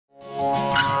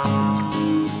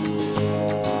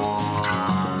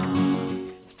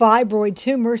Fibroid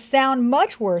tumors sound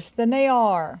much worse than they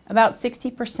are. About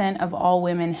 60% of all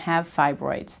women have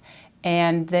fibroids,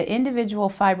 and the individual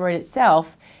fibroid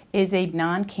itself is a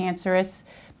non-cancerous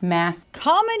mass.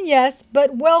 Common, yes,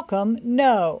 but welcome,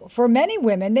 no. For many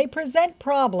women, they present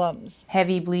problems.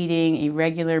 Heavy bleeding,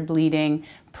 irregular bleeding,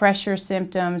 pressure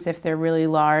symptoms. If they're really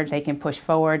large, they can push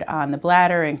forward on the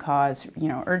bladder and cause,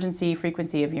 urgency,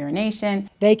 frequency of urination.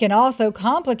 They can also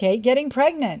complicate getting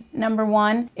pregnant. Number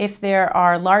one, if there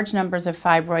are large numbers of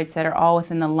fibroids that are all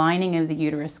within the lining of the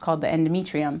uterus, called the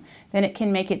endometrium, then it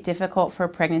can make it difficult for a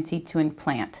pregnancy to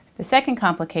implant. The second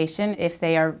complication, if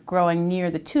they are growing near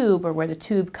the tube or where the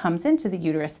tube comes into the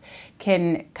uterus,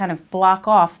 can kind of block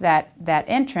off that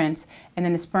entrance, and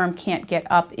then the sperm can't get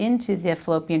up into the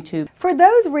fallopian tube. For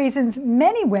those reasons,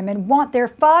 many women want their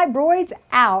fibroids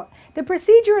out. The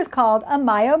procedure is called a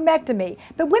myomectomy,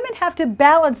 but women have to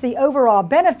balance the overall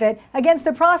benefit against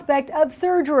the prospect of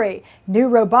surgery. New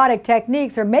robotic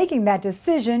techniques are making that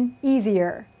decision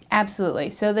easier. Absolutely.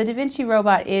 So the DiGiorgi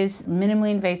robot is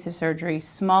minimally invasive surgery,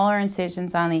 smaller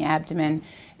incisions on the abdomen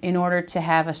in order to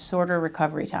have a shorter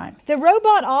recovery time. The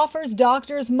robot offers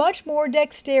doctors much more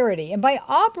dexterity, and by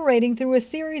operating through a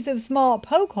series of small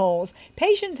poke holes,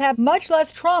 patients have much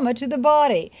less trauma to the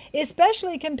body,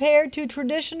 especially compared to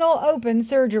traditional open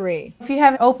surgery. If you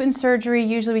have open surgery,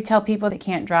 usually we tell people they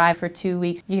can't drive for 2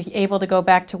 weeks. You're able to go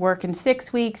back to work in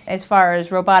 6 weeks. As far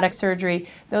as robotic surgery,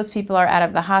 those people are out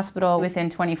of the hospital within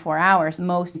 24 hours.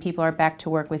 Most people are back to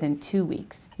work within 2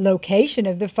 weeks. Location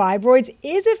of the fibroids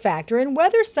is a factor in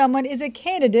whether someone is a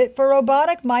candidate for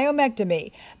robotic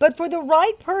myomectomy, but for the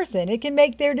right person, it can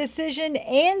make their decision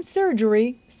and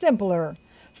surgery simpler.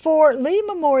 For Lee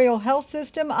Memorial Health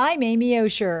System, I'm Amy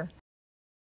Osher.